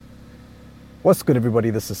What's good,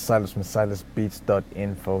 everybody? This is Silas from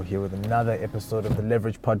SilasBeats.info here with another episode of the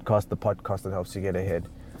Leverage Podcast, the podcast that helps you get ahead.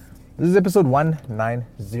 This is episode 190.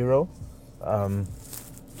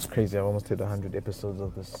 It's crazy. I've almost hit 100 episodes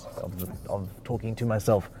of this of talking to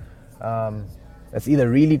myself. That's either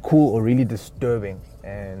really cool or really disturbing,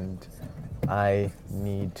 and I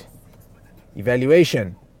need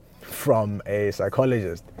evaluation from a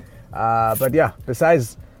psychologist. But yeah,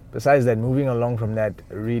 besides that, moving along from that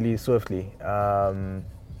really swiftly,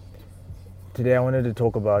 today I wanted to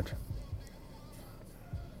talk about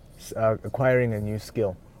acquiring a new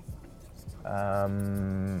skill.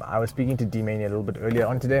 I was speaking to D-Mania a little bit earlier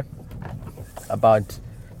on today about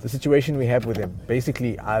the situation we have with him.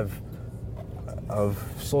 Basically, I've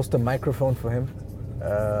sourced a microphone for him,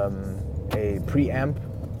 a preamp.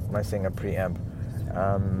 Am I saying a preamp?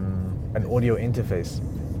 An audio interface,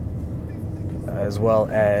 as well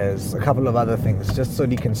as a couple of other things, just so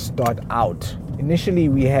he can start out. Initially,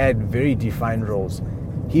 we had very defined roles.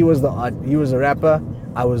 He was a rapper,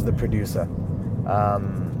 I was the producer.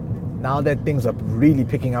 Now that things are really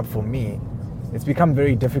picking up for me, it's become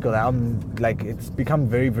very difficult. It's become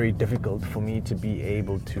very, very difficult for me to be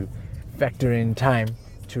able to factor in time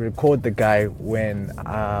to record the guy when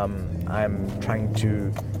I'm trying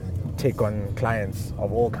to take on clients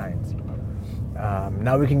of all kinds.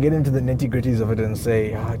 Now we can get into the nitty-gritties of it and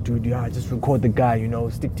say, just record the guy,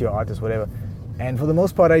 stick to your artist, whatever. And for the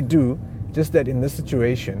most part, I do. Just that in this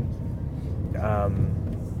situation,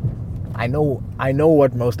 I know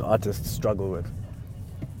what most artists struggle with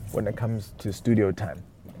when it comes to studio time.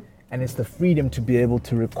 And it's the freedom to be able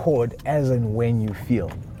to record as and when you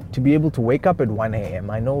feel. To be able to wake up at 1 a.m.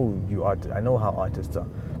 I know how artists are.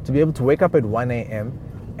 To be able to wake up at 1 a.m.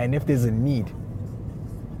 and if there's a need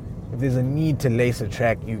to lace a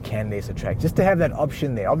track, you can lace a track. Just to have that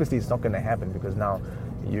option there. Obviously, it's not going to happen because now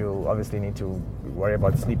you obviously need to worry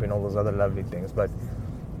about sleep and all those other lovely things. But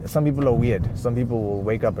some people are weird. Some people will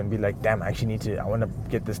wake up and be like, damn, I want to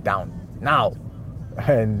get this down now.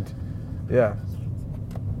 And yeah.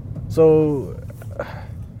 So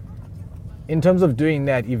in terms of doing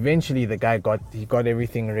that, eventually the guy got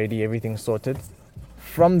everything ready, everything sorted.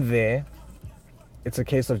 From there, it's a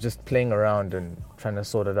case of just playing around and trying to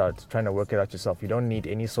sort it out, trying to work it out yourself. You don't need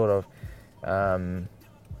any sort of,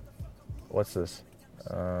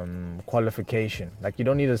 qualification. Like, you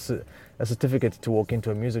don't need a certificate to walk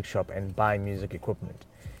into a music shop and buy music equipment.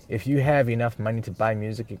 If you have enough money to buy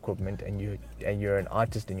music equipment and you're an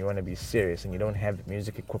artist and you want to be serious and you don't have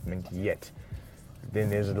music equipment yet, then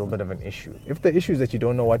there's a little bit of an issue. If the issue is that you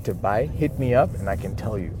don't know what to buy, hit me up and I can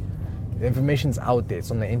tell you. The information's out there.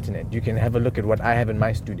 It's on the internet. You can have a look at what I have in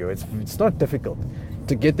my studio. It's not difficult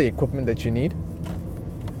to get the equipment that you need.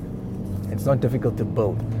 It's not difficult to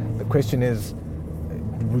build. The question is,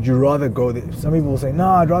 would you rather go? Some people will say, no,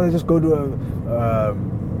 I'd rather just go to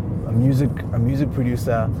a music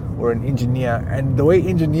producer or an engineer. And the way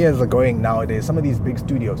engineers are going nowadays, some of these big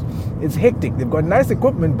studios, it's hectic. They've got nice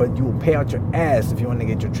equipment, but you will pay out your ass if you want to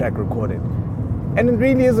get your track recorded. And it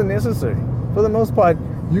really isn't necessary. For the most part,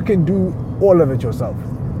 you can do all of it yourself.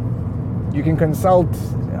 You can consult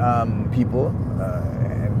people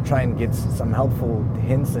and try and get some helpful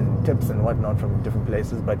hints and tips and whatnot from different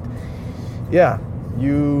places. But yeah,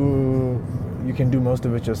 you can do most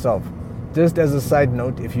of it yourself. Just as a side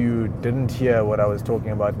note, if you didn't hear what I was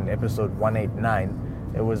talking about in episode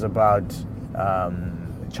 189, it was about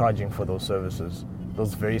charging for those services.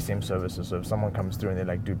 Those very same services. So if someone comes through and they're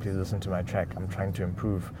like, dude, please listen to my track, I'm trying to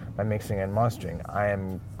improve my mixing and mastering, I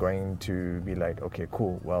am going to be like, okay,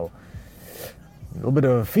 cool, well, a little bit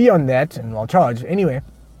of a fee on that and I'll charge. Anyway,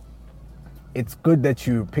 it's good that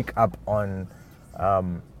you pick up on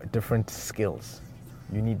different skills.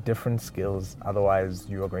 You need different skills, otherwise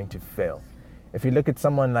you are going to fail. If you look at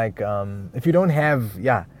someone like, if you don't have,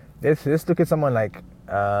 let's look at someone like,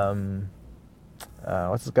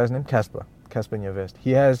 what's this guy's name? Casper in your vest.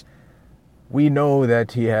 We know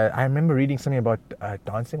that he had, I remember reading something about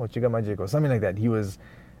dancing or Chiga Magic or something like that. He was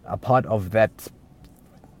a part of that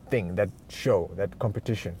thing, that show, that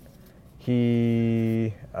competition.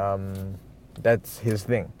 That's his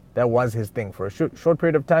thing. That was his thing. For a short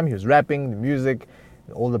period of time, he was rapping, the music,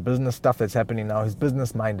 all the business stuff that's happening now. He's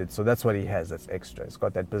business minded, so that's what he has, that's extra. He's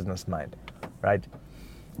got that business mind, right?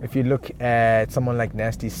 If you look at someone like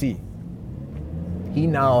Nasty C, he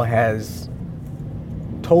now has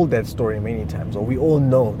told that story many times, or we all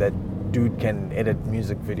know that dude can edit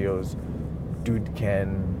music videos,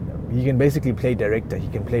 he can basically play director, he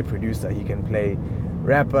can play producer, he can play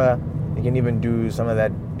rapper, he can even do some of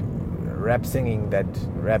that rap singing that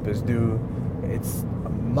rappers do. It's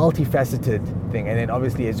multifaceted thing. And then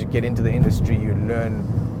obviously as you get into the industry, you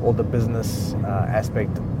learn all the business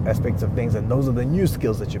aspects of things, and those are the new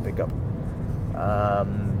skills that you pick up.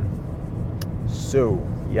 So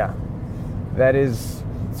yeah, that is,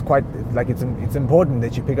 it's quite like it's important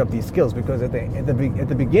that you pick up these skills, because at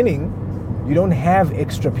the beginning you don't have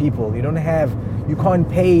extra people, you can't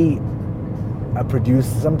pay a producer.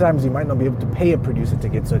 Sometimes you might not be able to pay a producer to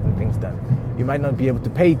get certain things done. You might not be able to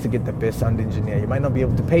pay to get the best sound engineer. You might not be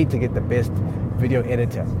able to pay to get the best video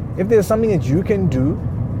editor. If there's something that you can do,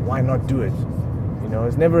 why not do it? You know,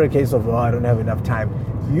 it's never a case of, oh, I don't have enough time.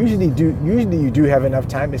 Usually you do have enough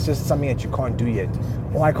time. It's just something that you can't do yet.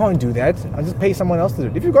 Oh, I can't do that. I'll just pay someone else to do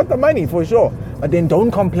it. If you've got the money, for sure. But then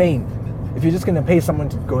don't complain. If you're just going to pay someone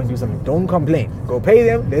to go and do something, don't complain. Go pay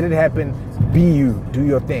them, let it happen, be you, do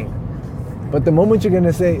your thing. But the moment you're going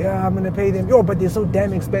to say, yeah, I'm going to pay them, but they're so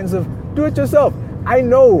damn expensive, do it yourself. I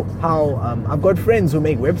know how, I've got friends who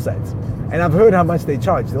make websites, and I've heard how much they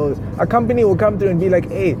charge. A company will come through and be like,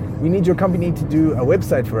 hey, we need your company to do a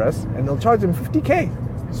website for us, and they'll charge them $50K,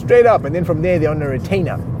 straight up. And then from there, they're on a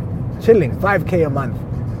retainer, chilling, $5K a month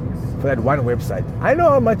for that one website. I know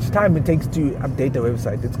how much time it takes to update a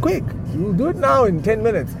website. It's quick. You'll do it now in 10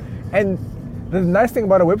 minutes. And the nice thing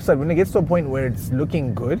about a website, when it gets to a point where it's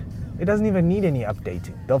looking good, it doesn't even need any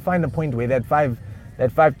updating. They'll find a point where that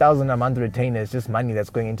 $5,000 a month retainer is just money that's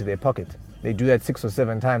going into their pocket. They do that 6 or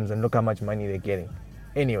 7 times, and look how much money they're getting.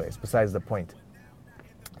 Anyways, besides the point.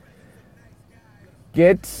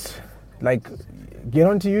 Get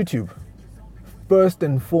onto YouTube first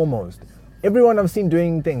and foremost. Everyone I've seen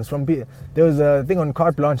doing things there was a thing on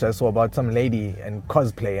Carte Blanche I saw about some lady and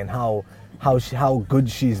cosplay and how good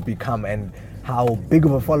she's become and how big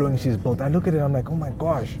of a following she's built. I look at it, I'm like, oh my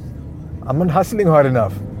gosh, I'm not hustling hard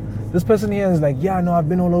enough. This person here is like, yeah, no, I've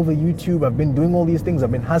been all over YouTube. I've been doing all these things.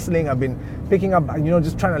 I've been hustling. I've been picking up,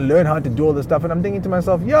 just trying to learn how to do all this stuff. And I'm thinking to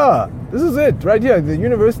myself, yeah, this is it right here, the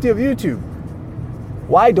University of YouTube.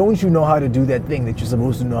 Why don't you know how to do that thing that you're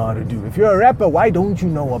supposed to know how to do? If you're a rapper, why don't you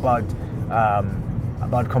know about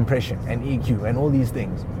compression and EQ and all these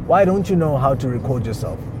things? Why don't you know how to record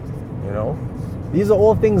yourself? These are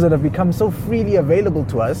all things that have become so freely available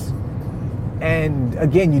to us. And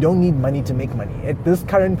again, you don't need money to make money. At this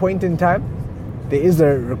current point in time, there is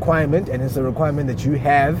a requirement, and it's a requirement that you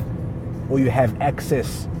have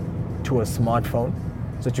access to a smartphone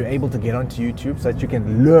so that you're able to get onto YouTube, so that you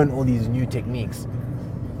can learn all these new techniques.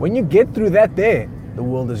 When you get through that the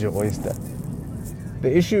world is your oyster.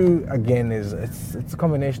 The issue, again, is it's a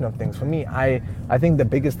combination of things. For me, I think the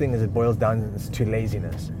biggest thing is it boils down to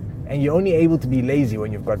laziness. And you're only able to be lazy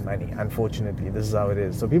when you've got money. Unfortunately, this is how it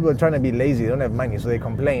is. So people are trying to be lazy, they don't have money, so they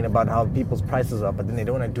complain about how people's prices are, but then they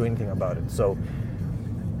don't want to do anything about it. So,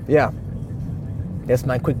 yeah, that's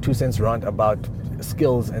my quick 2 cents rant about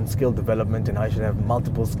skills and skill development and how you should have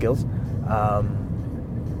multiple skills.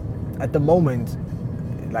 At the moment,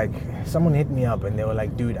 like, someone hit me up and they were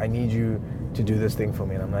like, dude, I need you to do this thing for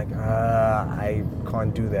me. And I'm like, I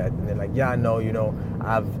can't do that. And they're like, yeah, no,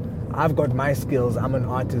 I've got my skills, I'm an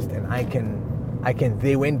artist, and I can,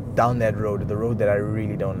 they went down that road, the road that I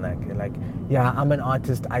really don't like. They're like, yeah, I'm an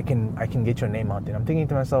artist, I can get your name out there. I'm thinking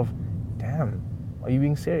to myself, damn, are you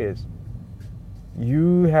being serious?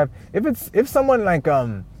 You have, if someone like,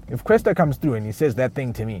 if Cresta comes through and he says that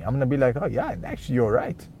thing to me, I'm going to be like, oh yeah, actually you're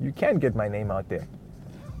right. You can get my name out there.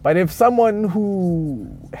 But if someone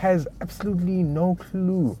who has absolutely no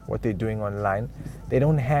clue what they're doing online, they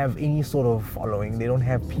don't have any sort of following, they don't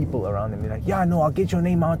have people around them, they're like, yeah, no, I'll get your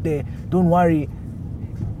name out there, don't worry.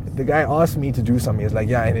 The guy asked me to do something, he's like,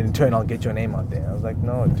 yeah, and in turn I'll get your name out there. I was like,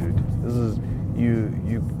 no, dude, this is,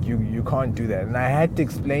 you can't do that. And I had to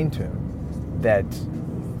explain to him that,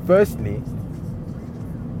 firstly,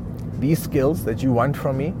 these skills that you want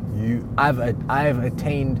from me, I've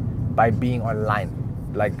attained by being online.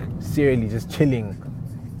 Like, seriously, just chilling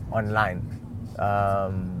online,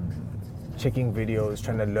 checking videos,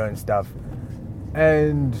 trying to learn stuff.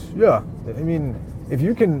 And yeah, I mean, if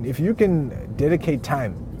you can dedicate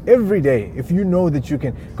time every day, if you know that you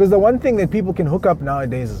can, because the one thing that people can hook up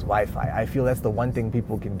nowadays is Wi-Fi. I feel that's the one thing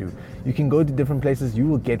people can do. You can go to different places, you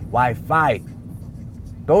will get Wi-Fi.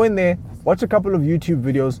 Go in there, watch a couple of YouTube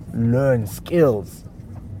videos, learn skills.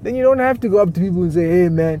 Then you don't have to go up to people and say, hey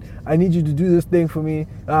man, I need you to do this thing for me,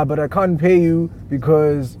 but I can't pay you,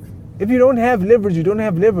 because if you don't have leverage, you don't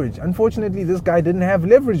have leverage. Unfortunately, this guy didn't have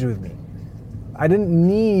leverage with me. I didn't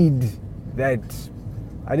need that.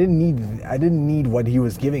 I didn't need what he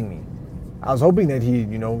was giving me. I was hoping that he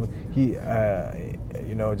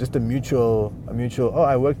just a mutual, oh,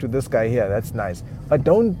 I worked with this guy here, that's nice. But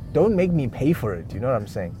don't make me pay for it, you know what I'm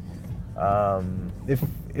saying?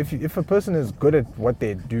 if a person is good at what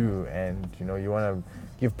they do, and you want to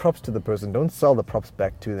give props to the person, don't sell the props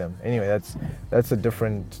back to them. Anyway, that's a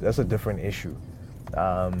different issue.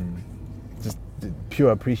 Just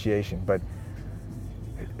pure appreciation. But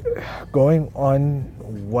going on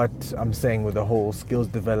what I'm saying with the whole skills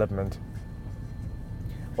development,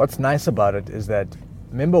 what's nice about it is that,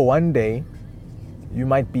 remember, one day you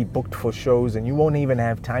might be booked for shows and you won't even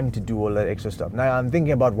have time to do all that extra stuff. Now I'm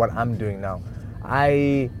thinking about what I'm doing now.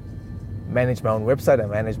 I manage my own website, I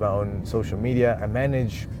manage my own social media, I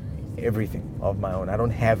manage everything of my own. I don't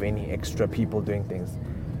have any extra people doing things.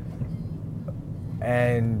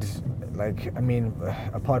 And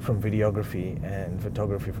apart from videography and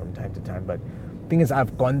photography from time to time, but the thing is,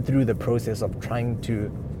 I've gone through the process of trying to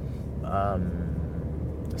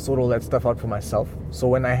sort all that stuff out for myself. So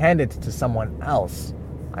when I hand it to someone else,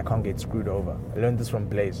 I can't get screwed over. I learned this from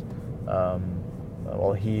Blaze.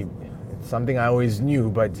 It's something I always knew,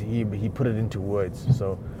 but he put it into words.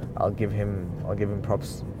 So I'll give him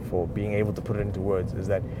props for being able to put it into words. Is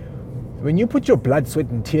that when you put your blood, sweat,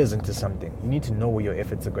 and tears into something, you need to know where your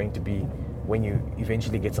efforts are going to be when you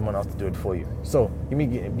eventually get someone else to do it for you. So let me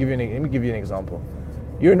give you an example.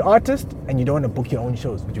 You're an artist and you don't want to book your own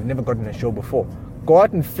shows, but you've never gotten a show before. Go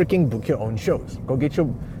out and freaking book your own shows.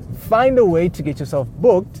 Find a way to get yourself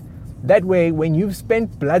booked. That way, when you've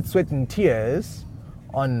spent blood, sweat, and tears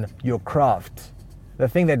on your craft, the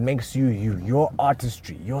thing that makes you, your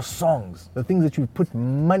artistry, your songs, the things that you've put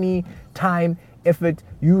money, time, effort,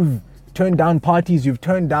 you've turned down parties, you've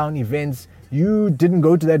turned down events, you didn't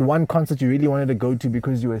go to that one concert you really wanted to go to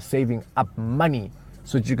because you were saving up money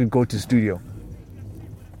so that you could go to studio.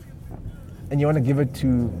 And you want to give it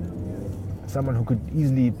to someone who could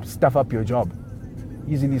easily stuff up your job,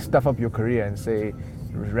 easily stuff up your career and say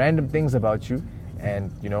random things about you,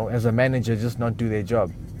 and as a manager, just not do their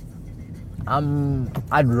job. I'd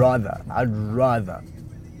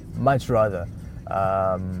much rather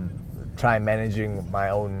try managing my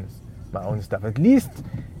own stuff, at least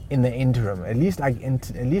in the interim, at least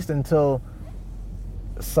until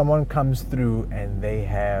someone comes through and they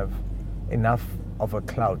have enough of a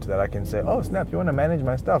clout that I can say, oh snap, you want to manage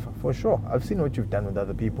my stuff? For sure. I've seen what you've done with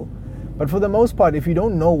other people. But for the most part, if you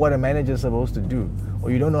don't know what a manager is supposed to do,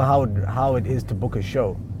 or you don't know how it is to book a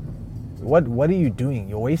show, what are you doing?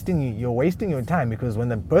 You're wasting your time, because when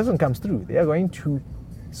the person comes through, they are going to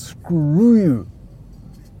screw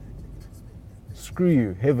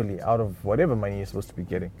you heavily out of whatever money you're supposed to be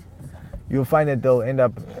getting. You'll find that they'll end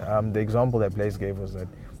up, the example that Blaze gave was that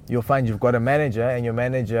you'll find you've got a manager, and your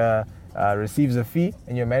manager receives a fee,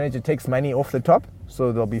 and your manager takes money off the top.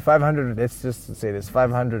 So there'll be 500, let's just say there's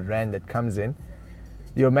 500 Rand that comes in.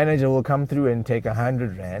 Your manager will come through and take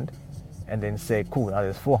 100 Rand and then say, cool, now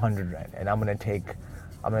there's 400 Rand, and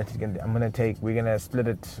we're gonna split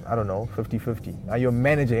it, I don't know, 50-50. Now your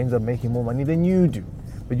manager ends up making more money than you do,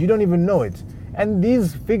 but you don't even know it. And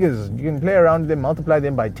these figures, you can play around with them, multiply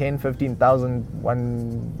them by 10, 15,000,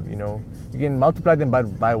 you can multiply them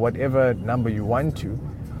by whatever number you want to,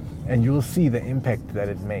 and you'll see the impact that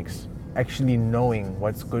it makes. Actually knowing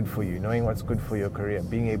what's good for you, knowing what's good for your career,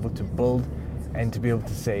 being able to build and to be able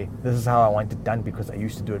to say, this is how I want it done because I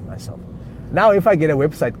used to do it myself. Now, if I get a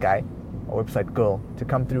website guy or website girl to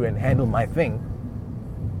come through and handle my thing,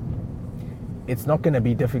 it's not going to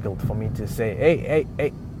be difficult for me to say,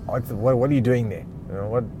 hey, what are you doing there?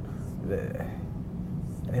 And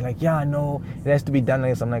they're like, yeah, no, it has to be done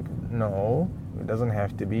like this. I'm like, no, it doesn't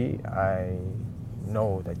have to be. I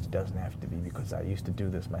know that it doesn't have to be because I used to do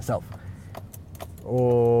this myself.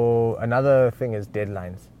 Or another thing is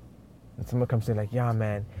deadlines. And someone comes in like, yeah,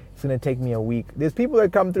 man, it's going to take me a week. There's people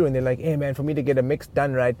that come through and they're like, hey, man, for me to get a mix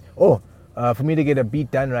done right, for me to get a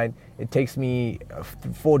beat done right, it takes me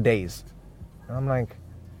 4 days. And I'm like,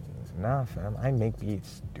 nah, fam, I make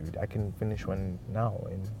beats, dude. I can finish one now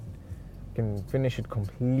and can finish it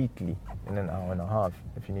completely in an hour and a half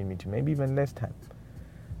if you need me to, maybe even less time.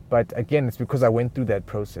 But again, it's because I went through that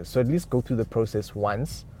process. So at least go through the process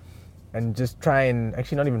once and just try and,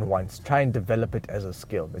 actually not even once, try and develop it as a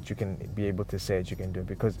skill that you can be able to say that you can do it.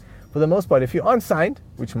 Because for the most part, if you aren't signed,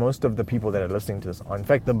 which most of the people that are listening to this are, in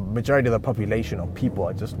fact, the majority of the population of people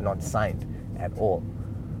are just not signed at all.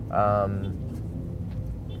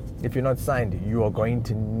 If you're not signed, you are going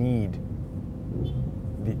to need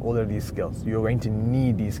all of these skills. You're going to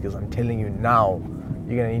need these skills. I'm telling you now.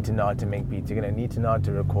 You're going to need to know how to make beats. You're going to need to know how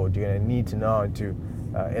to record. You're going to need to know how to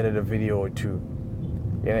edit a video or two.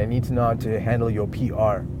 You're going to need to know how to handle your PR.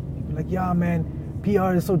 You're like, yeah, man,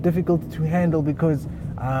 PR is so difficult to handle because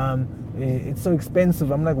it's so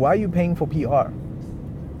expensive. I'm like, why are you paying for PR?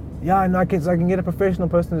 Yeah, no, so I can get a professional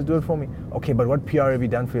person to do it for me. Okay, but what PR have you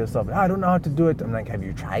done for yourself? I don't know how to do it. I'm like, have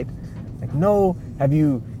you tried? Like, no. Have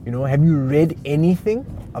you read anything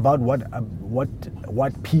about what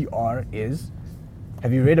PR is?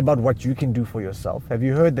 Have you read about what you can do for yourself? Have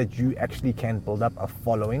you heard that you actually can build up a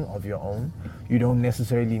following of your own? You don't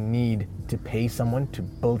necessarily need to pay someone to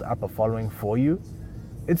build up a following for you.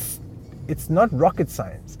 It's not rocket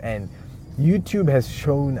science, and YouTube has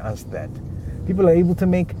shown us that people are able to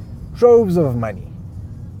make droves of money.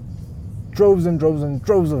 Droves and droves and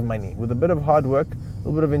droves of money with a bit of hard work, a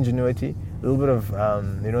little bit of ingenuity, a little bit of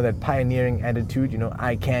that pioneering attitude.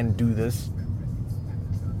 I can do this.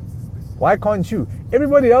 Why can't you?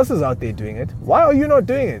 Everybody else is out there doing it. Why are you not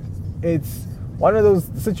doing it? It's one of those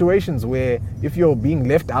situations where if you're being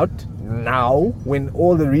left out now, when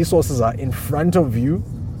all the resources are in front of you,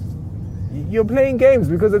 you're playing games,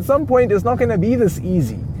 because at some point it's not going to be this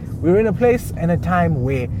easy. We're in a place and a time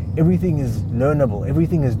where everything is learnable,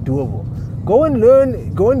 everything is doable. Go and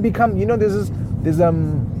learn, go and become. There's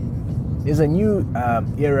a new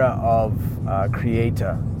era of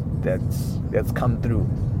creator that's come through,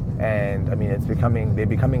 and I mean they're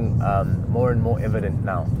becoming more and more evident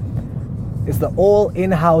now. It's the all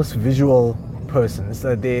in-house visual person.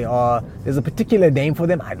 So there's a particular name for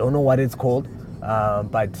them. I don't know what it's called,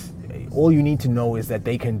 but all you need to know is that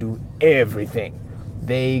they can do everything.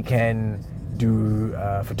 They can do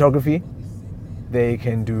photography, they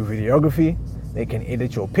can do videography, they can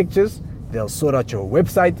edit your pictures, they'll sort out your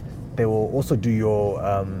website, they will also do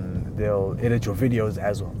they'll edit your videos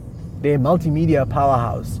as well. They're a multimedia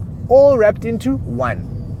powerhouse, all wrapped into one.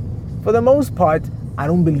 For the most part, I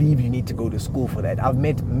don't believe you need to go to school for that. I've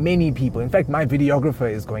met many people. In fact, my videographer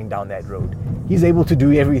is going down that road. He's able to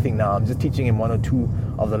do everything now. I'm just teaching him one or two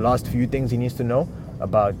of the last few things he needs to know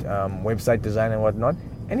about website design and whatnot,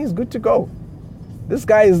 and he's good to go. This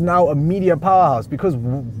guy is now a media powerhouse, because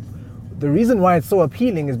the reason why it's so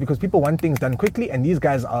appealing is because people want things done quickly, and these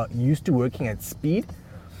guys are used to working at speed.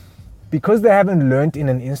 Because they haven't learned in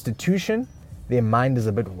an institution, their mind is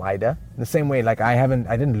a bit wider. The same way, like I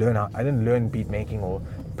didn't learn beat making or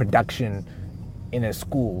production in a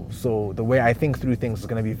school. So the way I think through things is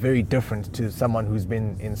going to be very different to someone who's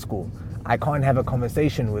been in school. I can't have a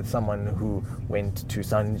conversation with someone who went to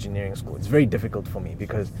sound engineering school. It's very difficult for me,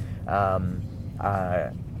 because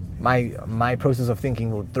my process of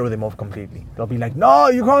thinking will throw them off completely. They'll be like, no,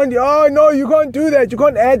 you can't. Oh no, you can't do that. You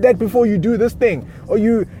can't add that before you do this thing, or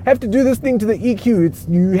you have to do this thing to the EQ.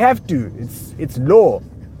 You have to. It's law.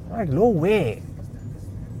 I'm like, law where?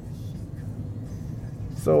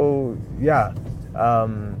 So yeah,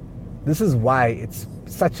 this is why it's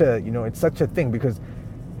such a thing, because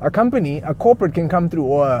a company, a corporate can come through,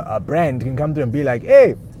 or a brand can come through and be like,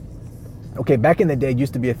 hey, okay, back in the day it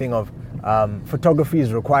used to be a thing of photography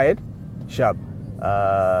is required. Sharp.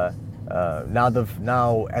 Now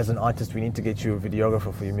as an artist we need to get you a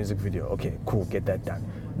videographer for your music video. Okay, cool, get that done.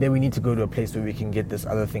 Then we need to go to a place where we can get this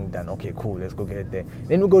other thing done. Okay, cool, let's go get it there.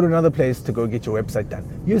 Then we'll go to another place to go get your website done.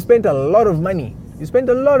 You spent a lot of money.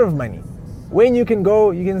 When you can go,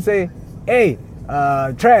 you can say, hey,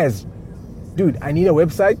 Traz, dude, I need a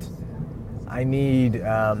website. I need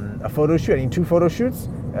a photo shoot. I need 2 photo shoots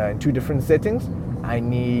in 2 different settings. I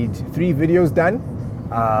need 3 videos done.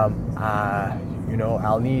 I'll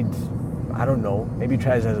need, I don't know, maybe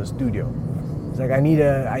Traz has a studio. It's like I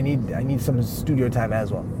need some studio time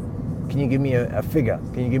as well. Can you give me a figure?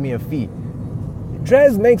 Can you give me a fee?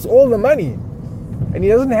 Traz makes all the money, and he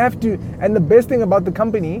doesn't have to. And the best thing about the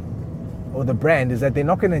company or the brand is that they're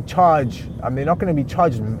not going to charge. They're not going to be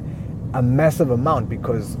charged a massive amount,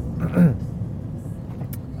 because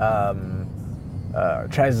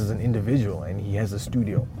Traz is an individual and he has a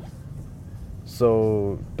studio.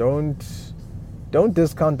 So don't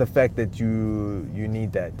discount the fact that you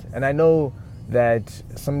need that. And I know that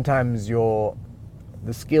sometimes the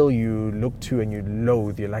skill you look to and you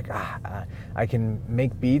loathe, you're like, I can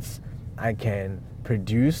make beats, I can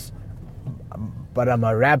produce, but I'm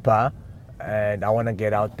a rapper and I want to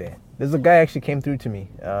get out there. There's a guy actually came through to me,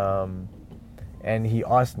 and he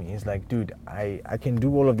asked me, he's like, dude, I can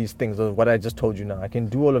do all of these things, or what I just told you now, I can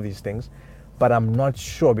do all of these things, but I'm not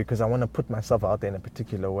sure, because I want to put myself out there in a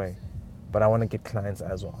particular way, but I want to get clients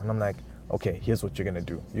as well. And I'm like, okay, here's what you're going to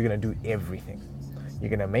do. You're going to do everything. You're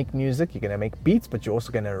going to make music, you're going to make beats, but you're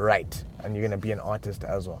also going to write, and you're going to be an artist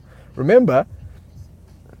as well. Remember,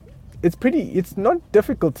 it's not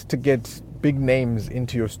difficult to get big names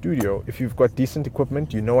into your studio if you've got decent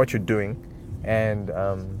equipment, you know what you're doing, and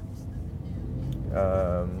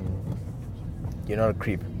you're not a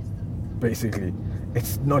creep. Basically,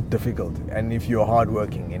 it's not difficult, and if you're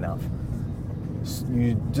hardworking enough.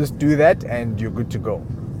 You just do that and you're good to go.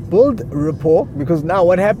 Build rapport, because now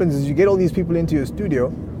what happens is you get all these people into your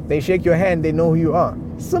studio, they shake your hand, they know who you are.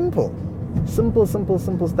 Simple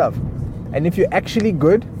stuff. And if you're actually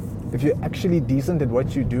good, if you're actually decent at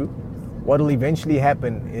what you do, what will eventually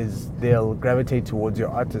happen is they'll gravitate towards your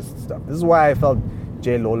artist stuff. This is why I felt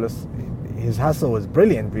Jay Lawless, his hustle was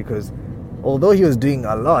brilliant, because although he was doing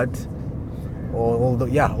a lot,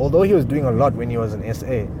 although he was doing a lot when he was an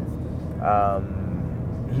SA,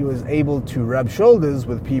 he was able to rub shoulders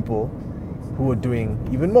with people who were doing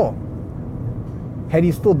even more. Had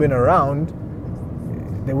he still been around,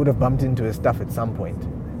 they would have bumped into his stuff at some point.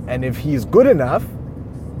 And if he's good enough,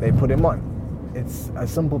 they put him on. It's a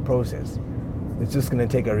simple process. It's just going to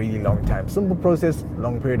take a really long time. Simple process,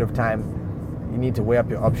 long period of time. You need to weigh up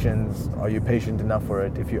your options. Are you patient enough for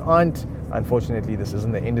it? If you aren't, unfortunately, this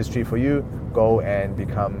isn't the industry for you. Go and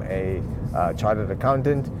become a chartered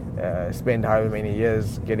accountant. Spend however many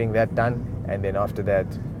years getting that done, and then after that,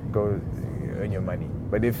 go earn your money.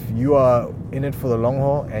 But if you are in it for the long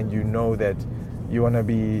haul and you know that you want to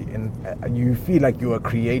be in, you feel like you are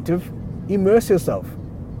creative, immerse yourself.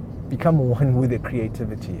 Become one with the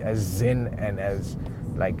creativity, as zen and as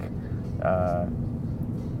like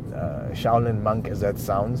Shaolin monk as that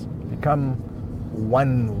sounds. Become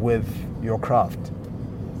one with your craft.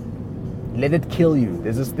 Let it kill you.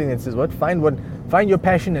 There's this thing that says find your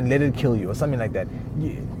passion and let it kill you, or something like that.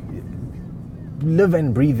 Live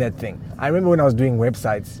and breathe that thing. I remember when I was doing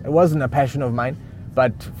websites, it wasn't a passion of mine,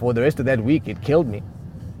 but for the rest of that week it killed me.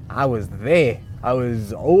 I was there. I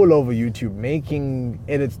was all over YouTube making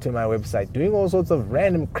edits to my website, doing all sorts of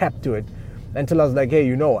random crap to it, until I was like, hey,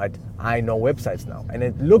 you know what? I know websites now, and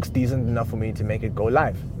it looks decent enough for me to make it go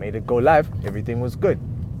live. Made it go live, everything was good.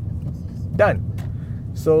 Done.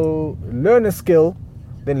 So learn a skill,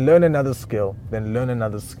 then learn another skill, then learn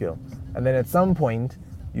another skill. And then at some point,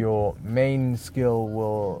 your main skill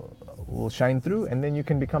will shine through, and then you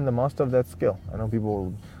can become the master of that skill. I know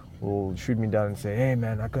people will shoot me down and say, hey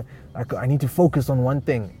man, I need to focus on one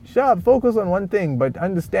thing. Sure, focus on one thing, but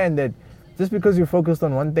understand that just because you're focused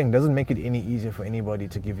on one thing doesn't make it any easier for anybody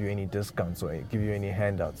to give you any discounts or give you any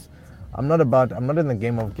handouts. I'm not in the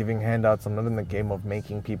game of giving handouts. I'm not in the game of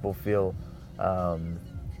making people feel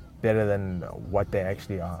better than what they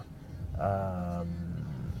actually are.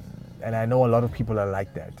 And I know a lot of people are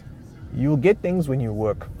like that. You'll get things when you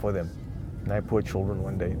work for them. My poor children,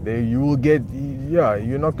 one day you will get,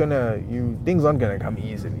 you're not gonna, things aren't gonna come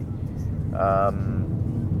easily.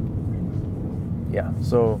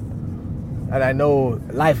 So, and I know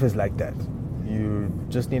life is like that. You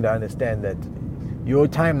just need to understand that your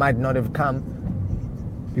time might not have come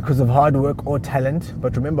because of hard work or talent,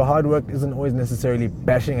 but remember, hard work isn't always necessarily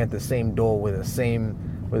bashing at the same door with the same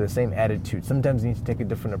attitude. Sometimes you need to take a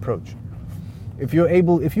different approach. If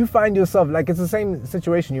you find yourself, like, it's the same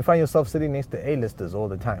situation, you find yourself sitting next to A-listers all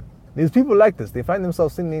the time. There's people like this. They find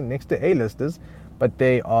themselves sitting next to A-listers, but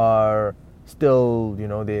they are still,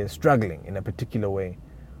 they're struggling in a particular way.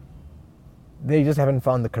 They just haven't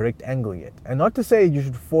found the correct angle yet. And not to say you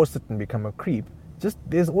should force it and become a creep, just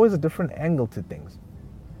there's always a different angle to things.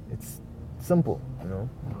 It's simple,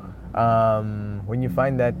 When you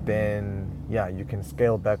find that, then you can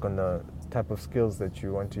scale back on the type of skills that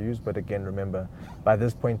you want to use. But again, remember, by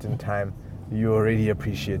this point in time, you're already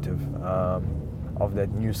appreciative of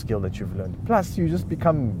that new skill that you've learned. Plus, you just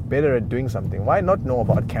become better at doing something. Why not know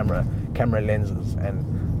about camera lenses, and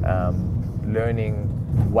learning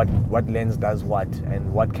what lens does what,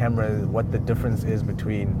 and what the difference is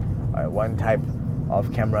between one type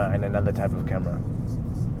of camera and another type of camera.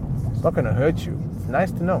 It's not going to hurt you. It's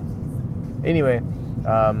nice to know. Anyway,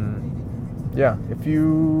 if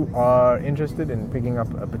you are interested in picking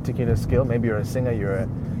up a particular skill, maybe you're a singer, you're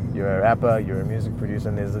a rapper, you're a music producer,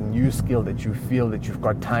 and there's a new skill that you feel that you've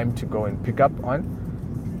got time to go and pick up on,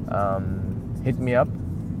 hit me up.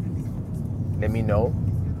 Let me know.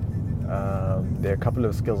 There are a couple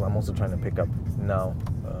of skills I'm also trying to pick up now.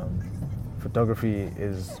 Photography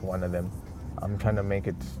is one of them. I'm trying to make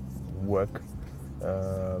it work.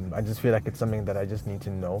 I just feel like it's something that I just need to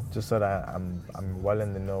know, just so that I'm well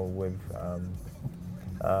in the know with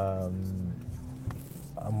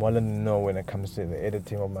I'm well in the know when it comes to the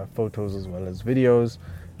editing of my photos as well as videos,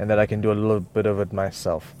 and that I can do a little bit of it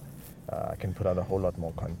myself. I can put out a whole lot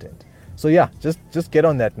more content. So just get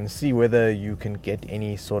on that and see whether you can get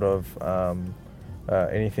any sort of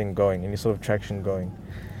anything going, any sort of traction going.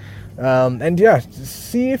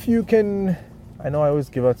 See if you can. I know I always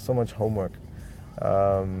give out so much homework.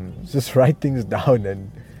 Just write things down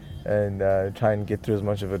and try and get through as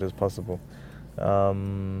much of it as possible.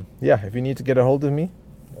 If you need to get a hold of me,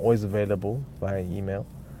 always available via email.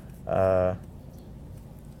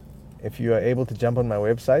 If you are able to jump on my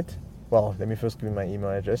website, well, let me first give you my email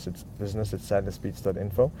address. It's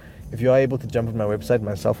business@silasbeats.info. If you are able to jump on my website,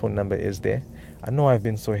 my cell phone number is there. I know I've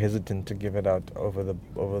been so hesitant to give it out over the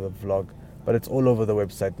vlog, but it's all over the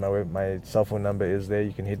website. My cell phone number is there.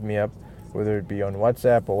 You can hit me up, whether it be on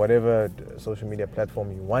WhatsApp or whatever social media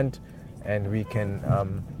platform you want, and we can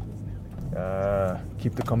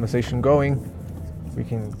keep the conversation going. We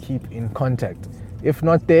can keep in contact. If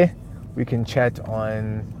not there, we can chat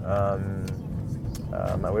on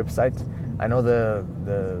my website. I know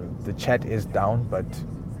the chat is down, but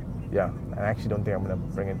yeah, I actually don't think I'm gonna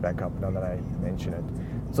bring it back up now that I mention it.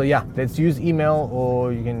 So yeah, let's use email,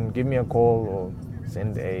 or you can give me a call or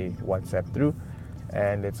send a WhatsApp through,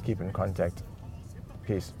 and let's keep in contact.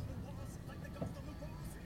 Peace.